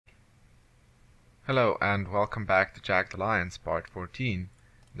Hello and welcome back to Jagged Alliance part 14. In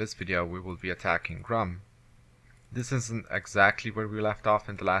this video we will be attacking Grum. This isn't exactly where we left off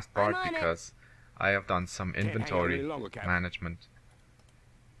in the last part because I have done some inventory management.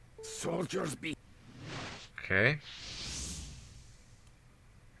 Soldiers be. Okay.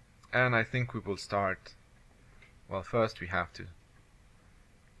 And I think we will start. Well, first we have to.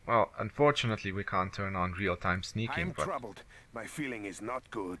 Well, unfortunately we can't turn on real-time sneaking, I'm but troubled. My feeling is not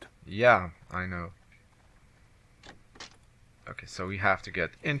good. yeah, I know. Okay, so we have to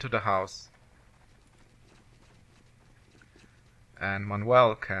get into the house. And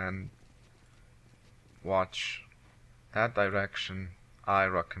Manuel can watch that direction.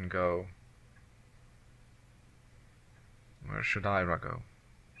 Ira can go. Where should Ira go?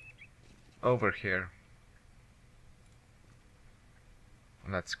 Over here.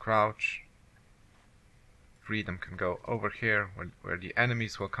 Let's crouch. Freedom can go over here where the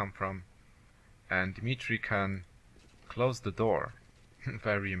enemies will come from. And Dimitri can close the door.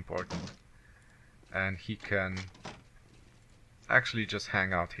 Very important. And he can actually just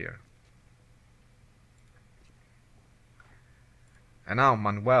hang out here. And now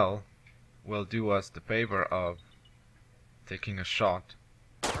Manuel will do us the favor of taking a shot,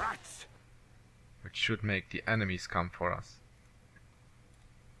 Rats! which should make the enemies come for us.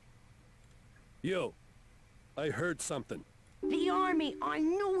 Yo, I heard something. The army! I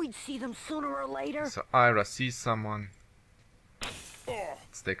knew we'd see them sooner or later. So Ira sees someone.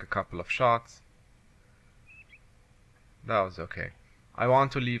 Let's take a couple of shots. That was okay. I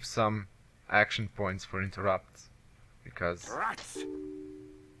want to leave some action points for interrupts, because Rats!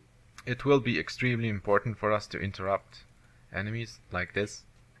 it will be extremely important for us to interrupt enemies like this.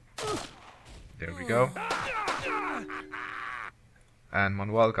 There we go. And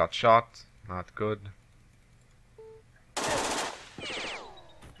Manuel got shot. Not good.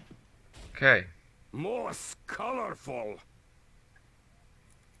 Okay. Most colorful.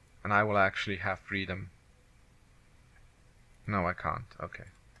 And I will actually have freedom. No, I can't. Okay.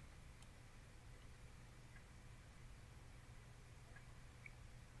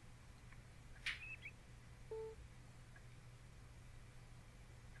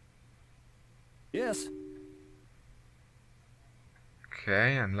 Yes.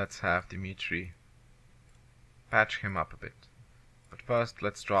 Okay, and let's have Dimitri patch him up a bit. But first,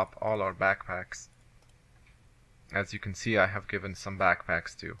 let's drop all our backpacks. As you can see, I have given some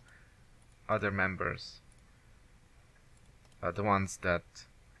backpacks to other members. The ones that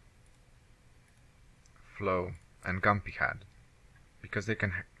Flo and Gumpy had, because they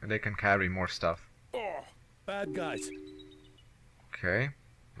can carry more stuff. Oh, bad guys. Okay,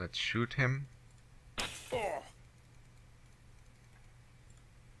 let's shoot him. Oh.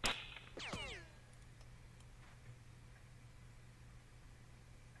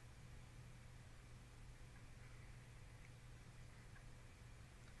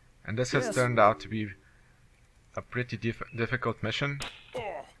 And this has Yes. turned out to be a pretty difficult mission.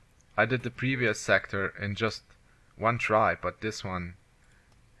 Oh. I did the previous sector in just one try, but this one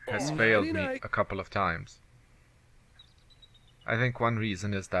has failed me a couple of times. I think one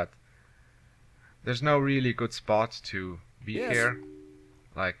reason is that there's no really good spot to be here.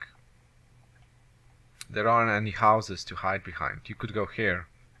 Like, there aren't any houses to hide behind. You could go here,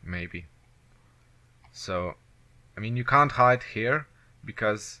 maybe. So, I mean, you can't hide here,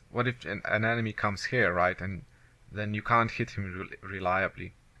 because what if an enemy comes here, right? And then you can't hit him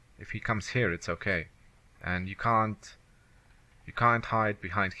reliably. If he comes here, it's okay. And you can't hide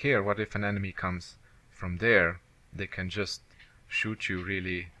behind here. What if an enemy comes from there? They can just shoot you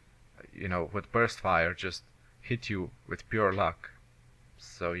really, you know, with burst fire, just hit you with pure luck.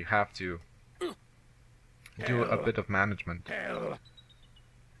 So you have to do a bit of management. Hell!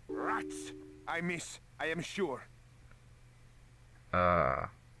 Rats! I miss. I am sure.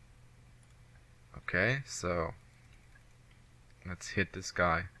 Okay, so let's hit this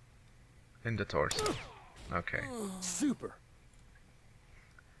guy in the torso. Okay. Super.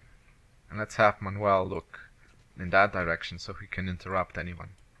 And let's have Manuel look in that direction so he can interrupt anyone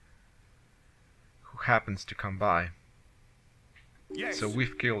who happens to come by. Yes. So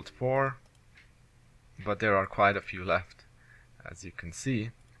we've killed 4, but there are quite a few left, as you can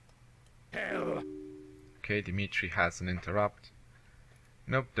see. Hell! Okay, Dimitri has an interrupt.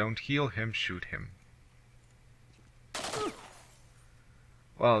 Nope, don't heal him, shoot him.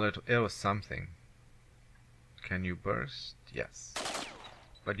 Well, it was something. Can you burst? Yes.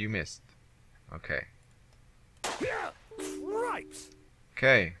 But you missed. Okay. Stripes.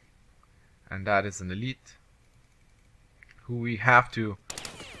 Okay. And that is an elite who we have to...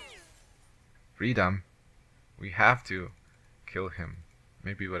 Freedom. We have to kill him.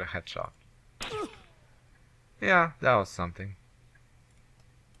 Maybe with a headshot. Yeah, that was something.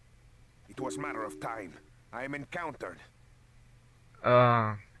 It was matter of time. I am encountered.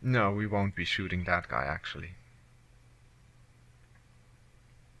 No, we won't be shooting that guy actually.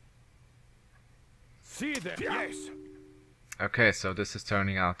 See them. Yes. Okay, so this is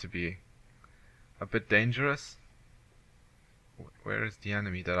turning out to be a bit dangerous. Where is the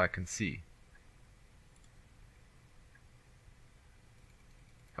enemy that I can see?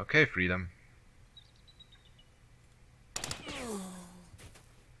 Okay, freedom.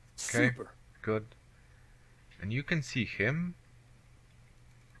 Okay, Super. good. And you can see him?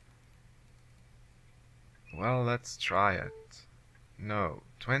 Well, let's try it. No,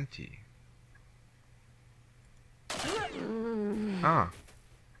 20. Ah,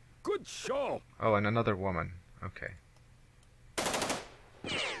 Good show. oh, and another woman. Okay.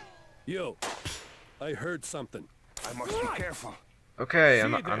 Yo, I heard something. I must be careful. Okay,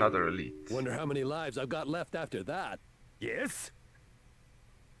 See them. another elite. Wonder how many lives I've got left after that. Yes?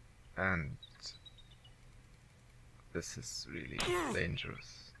 And this is really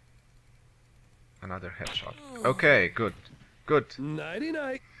dangerous. Another headshot. Okay, good. Good.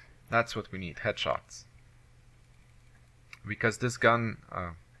 Nighty-night. That's what we need, headshots. Because this gun,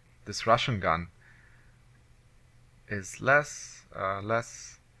 this Russian gun, is less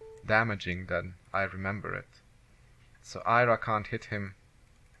damaging than I remember it. So Ira can't hit him,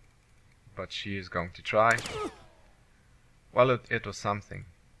 but she is going to try. Well, it was something.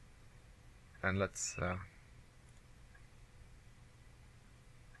 And let's...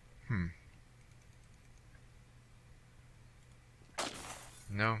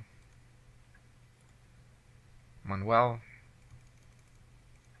 No. Manuel.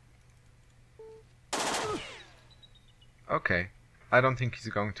 Okay. I don't think he's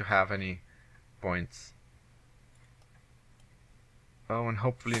going to have any points. Oh, and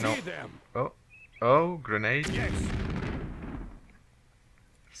hopefully no... See them. Oh, grenade. Yes.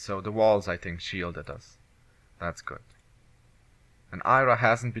 So the walls, I think, shielded us. That's good. And Ira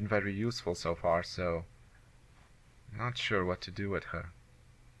hasn't been very useful so far, so... not sure what to do with her.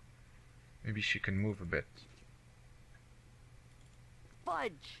 Maybe she can move a bit.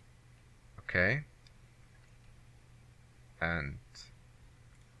 Fudge. Okay. And...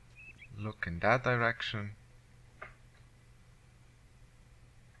 look in that direction.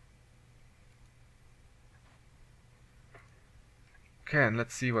 Okay, and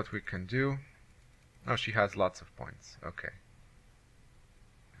let's see what we can do. Oh, she has lots of points. Okay.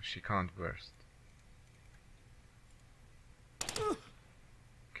 She can't burst.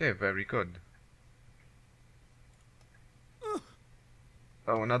 Okay, very good.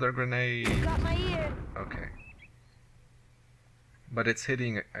 Oh, another grenade. Got my ear. Okay. But it's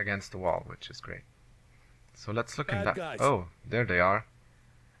hitting against the wall, which is great. So let's look in Bad that. guys. Oh, there they are.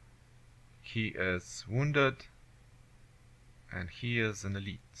 He is wounded. And he is an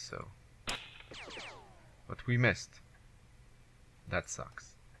elite, so... but we missed. That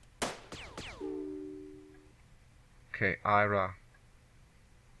sucks. Okay, Ira.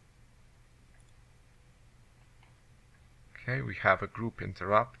 Okay, we have a group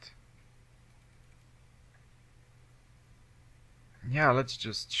interrupt. Yeah, let's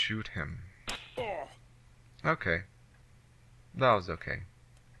just shoot him. Okay. That was okay.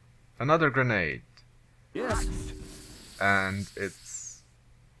 Another grenade. Yes. And it's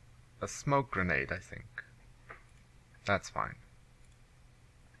a smoke grenade, I think. That's fine.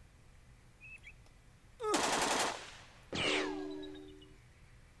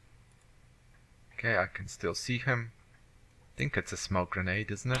 Okay, I can still see him. I think it's a smoke grenade,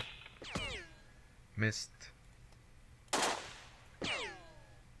 isn't it? Missed.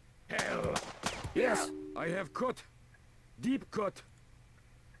 Hell. Yes, I have cut. Deep cut.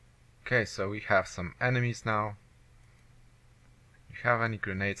 Okay, so we have some enemies now. Do you have any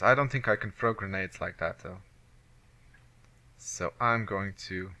grenades? I don't think I can throw grenades like that though. So I'm going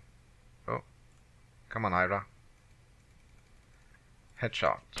to... oh, come on Ira.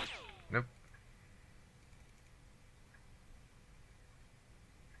 Headshot. Nope.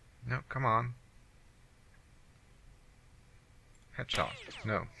 No, come on. Headshot.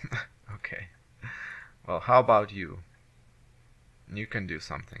 No. Okay. Well, how about you? You can do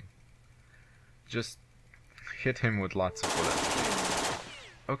something. Just hit him with lots of bullets.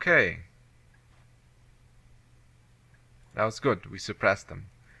 Okay. That was good. We suppressed them.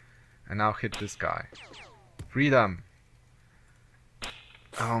 And now hit this guy. Freedom!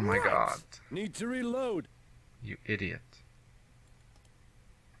 Oh my god. Need to reload. You idiot.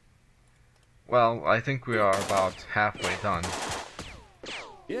 Well, I think we are about halfway done.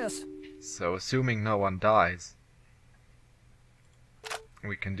 Yes. So assuming no one dies,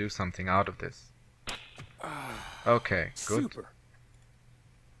 we can do something out of this. Okay, good. Super.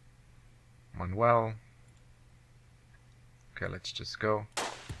 Manuel. Okay, let's just go.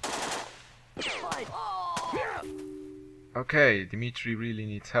 Okay, Dimitri really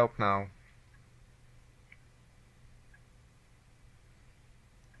needs help now.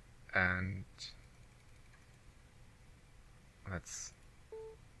 And let's...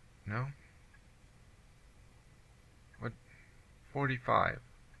 No? What? 45.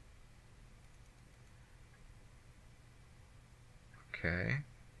 Okay.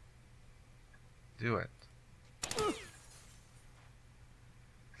 Do it.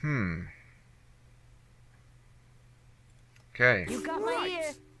 Okay. You got my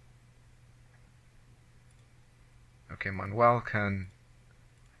ear. Okay, Manuel can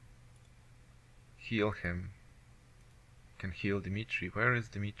heal him. Can heal Dimitri. Where is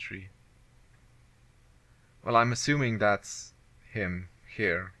Dimitri? Well, I'm assuming that's him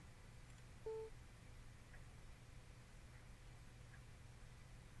here.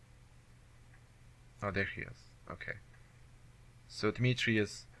 Oh, there he is. Okay. So Dimitri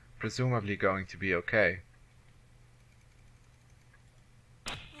is presumably going to be okay.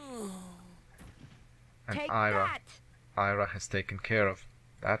 And Take Ira that. has taken care of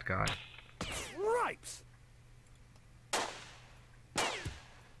that guy. Ripes.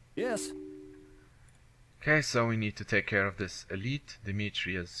 Yes. Okay, so we need to take care of this elite.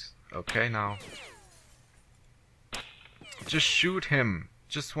 Dimitri is okay now. Just shoot him.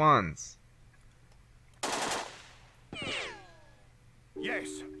 Just once.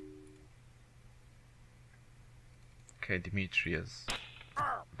 Yes. Okay, Dimitri is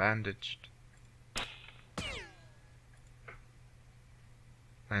bandaged.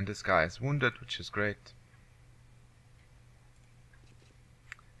 And this guy is wounded, which is great.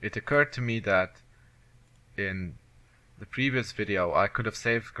 It occurred to me that in the previous video I could have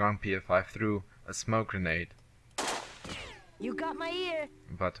saved Grumpy if I threw a smoke grenade. You got my ear.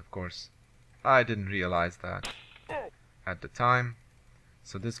 But of course, I didn't realize that at the time.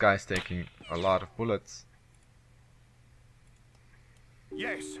 So this guy's taking a lot of bullets.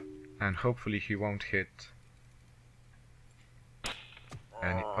 Yes. And hopefully he won't hit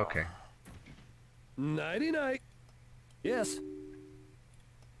any... Okay. Nighty-night. Yes.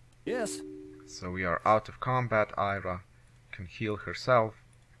 Yes. So we are out of combat. Ira can heal herself.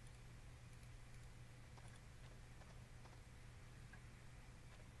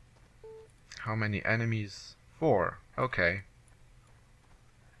 How many enemies? 4. Okay.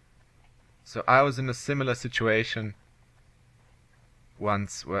 So I was in a similar situation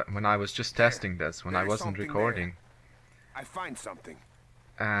once when I was just testing this, when I wasn't recording. I find something.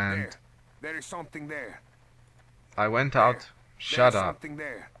 And There is something there. I went out... Shut There's up. something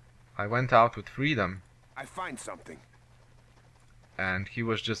there. I went out with freedom. I find something. And he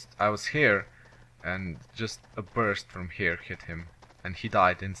was just... I was here, and just a burst from here hit him, and he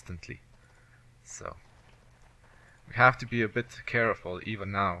died instantly. So we have to be a bit careful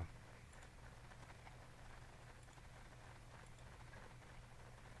even now.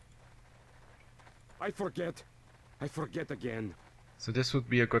 I forget again. So this would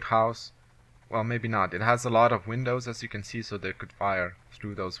be a good house. Well, maybe not. It has a lot of windows, as you can see, so they could fire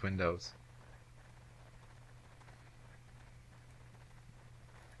through those windows.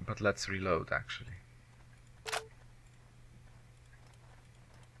 But let's reload, actually.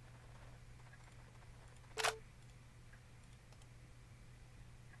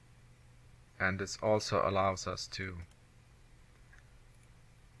 And this also allows us to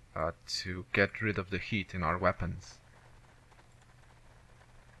get rid of the heat in our weapons.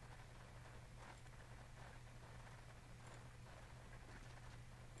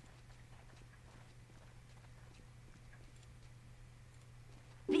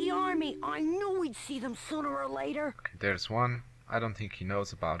 The army. I knew we'd see them sooner or later. Okay, there's one. I don't think he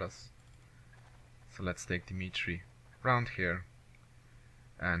knows about us. So let's take Dimitri round here.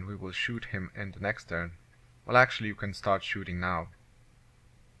 And we will shoot him in the next turn. Well, actually, you can start shooting now.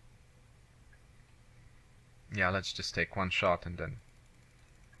 Yeah, let's just take one shot and then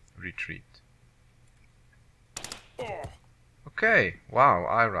retreat. Okay, wow,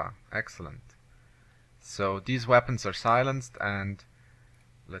 Ira, excellent. So these weapons are silenced, and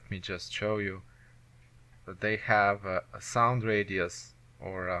let me just show you that they have a sound radius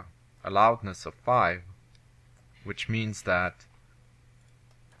or a loudness of 5, which means that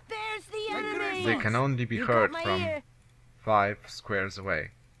There's the enemy. they can only be You heard got my from ear. 5 squares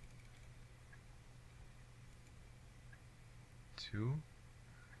away. 2.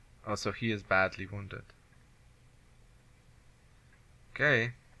 Oh, so he is badly wounded.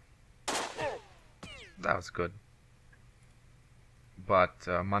 Okay. That was good. but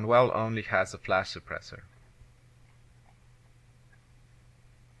Manuel only has a flash suppressor.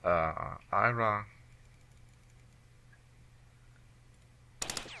 Ira...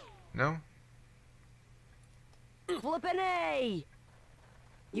 No? Flippin' A!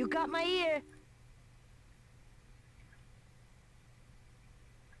 You got my ear.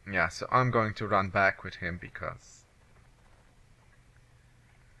 Yeah, so I'm going to run back with him because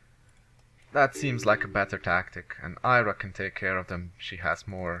that seems like a better tactic, and Ira can take care of them. She has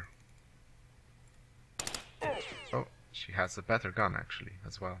more... Oh, she has a better gun actually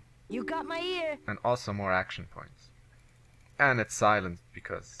as well. You got my ear. And also more action points. And it's silent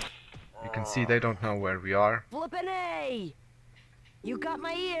because you can see they don't know where we are. Flippin' A! You got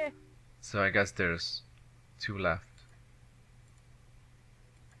my ear. So I guess there's 2 left.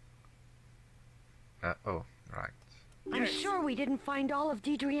 Oh, right. I'm sure we didn't find all of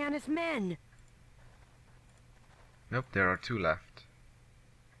Deidreana's men. Nope, there are 2 left.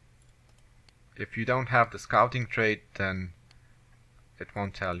 If you don't have the scouting trait, then it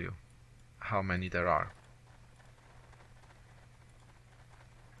won't tell you how many there are.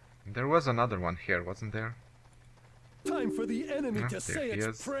 There was another one here, wasn't there? Time for the enemy Yeah, to there say he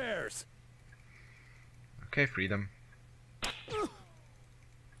its is. prayers. Okay, freedom.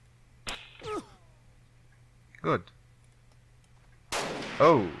 Good.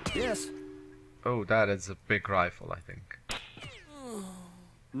 Oh! Yes. Oh, that is a big rifle, I think.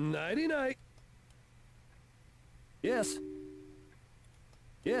 Nighty night. Yes.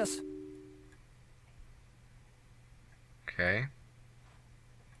 Yes. Okay.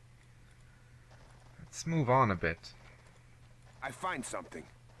 Let's move on a bit. I find something.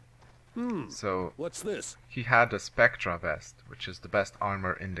 So, What's this? he had a Spectra vest, which is the best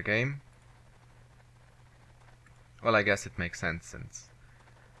armor in the game. Well, I guess it makes sense since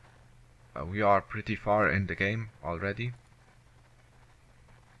we are pretty far in the game already.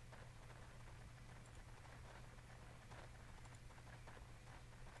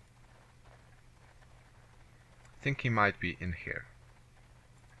 I think he might be in here.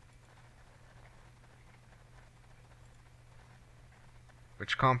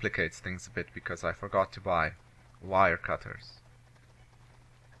 Which complicates things a bit because I forgot to buy wire cutters.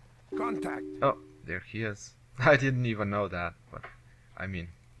 Contact. Oh, there he is. I didn't even know that, but I mean,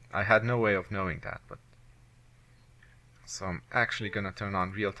 I had no way of knowing that, but so I'm actually gonna turn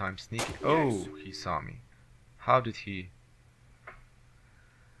on real-time sneaking. Oh, he saw me. How did he?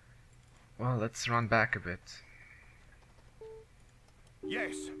 Well, let's run back a bit.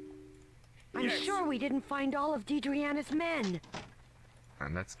 Yes. I'm sure we didn't find all of Deidreana's men.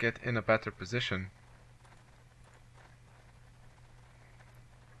 And let's get in a better position.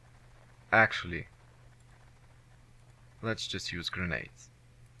 Actually, let's just use grenades.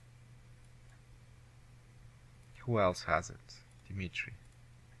 Who else has it? Dimitri.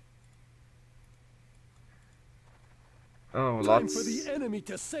 Oh, Time for the enemy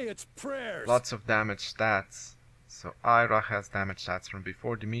to say its prayers. lots of damage stats. So Ira has damage stats from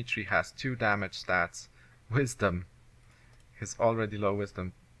before. Dimitri has 2 damage stats. Wisdom. His already low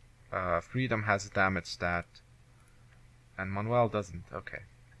wisdom. Freedom has a damage stat. And Manuel doesn't. Okay.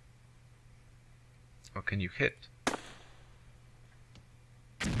 Oh, can you hit?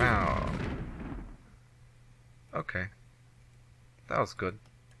 Wow. Okay. That was good.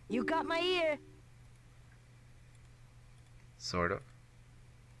 You got my ear. Sort of.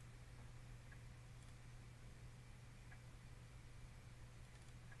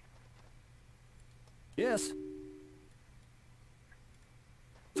 Yes.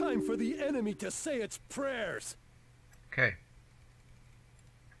 Time for the enemy to say its prayers. Okay.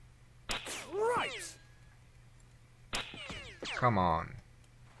 Right. Come on.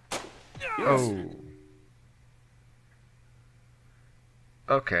 Yes. Oh.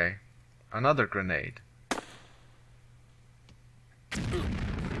 Okay. Another grenade.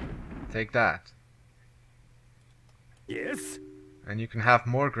 Take that. Yes. And you can have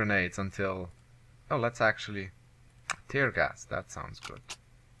more grenades until... Oh, let's actually... Tear gas, that sounds good.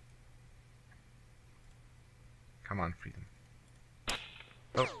 Come on, Freedom.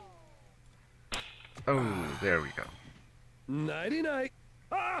 Oh. Oh, there we go. Nighty night.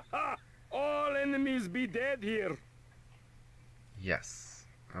 Ha ha! All enemies be dead here. Yes.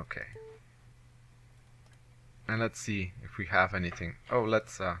 Okay. And let's see if we have anything. Oh,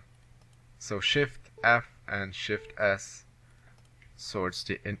 let's... So Shift F and Shift S sorts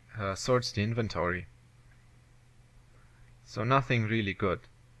the inventory. So nothing really good.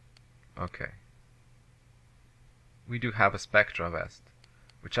 Okay. We do have a Spectra vest,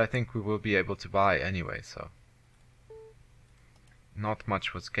 which I think we will be able to buy anyway, so not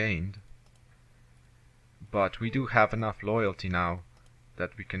much was gained. But we do have enough loyalty now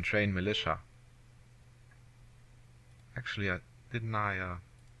that we can train militia. Actually, didn't I...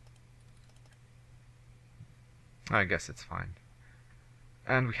 I guess it's fine.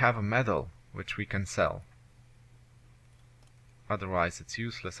 And we have a medal, which we can sell. Otherwise it's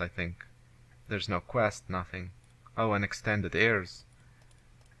useless, I think. There's no quest, nothing. Oh, and extended heirs.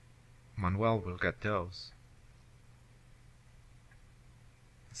 Manuel will get those.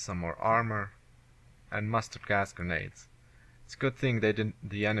 Some more armor. And mustard gas grenades. It's a good thing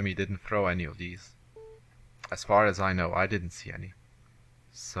the enemy didn't throw any of these. As far as I know, I didn't see any.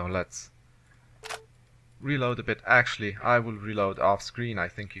 So let's reload a bit. Actually, I will reload off screen. I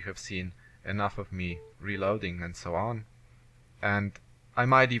think you have seen enough of me reloading and so on. And I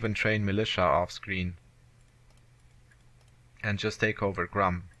might even train militia off screen and just take over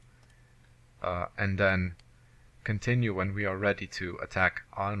Grum, and then continue when we are ready to attack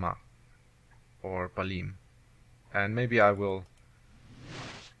Alma or Balim. And maybe I will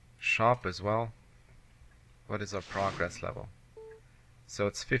shop as well. What is our progress level? So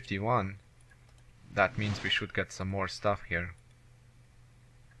it's 51. That means we should get some more stuff here.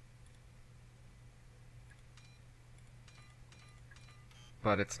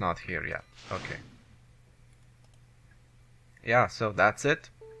 But it's not here yet. Okay. Yeah, so that's it.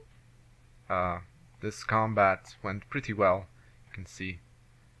 This combat went pretty well. You can see.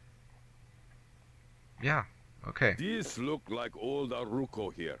 Yeah, okay. This look like old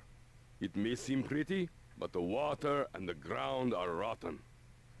Aruko here. It may seem pretty, but the water and the ground are rotten.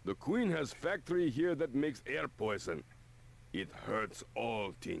 The Queen has factory here that makes air poison. It hurts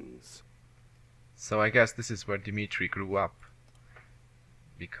all things. So I guess this is where Dimitri grew up.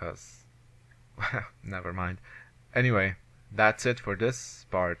 Because... well, never mind. Anyway, that's it for this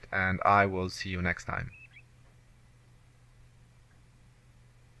part, and I will see you next time.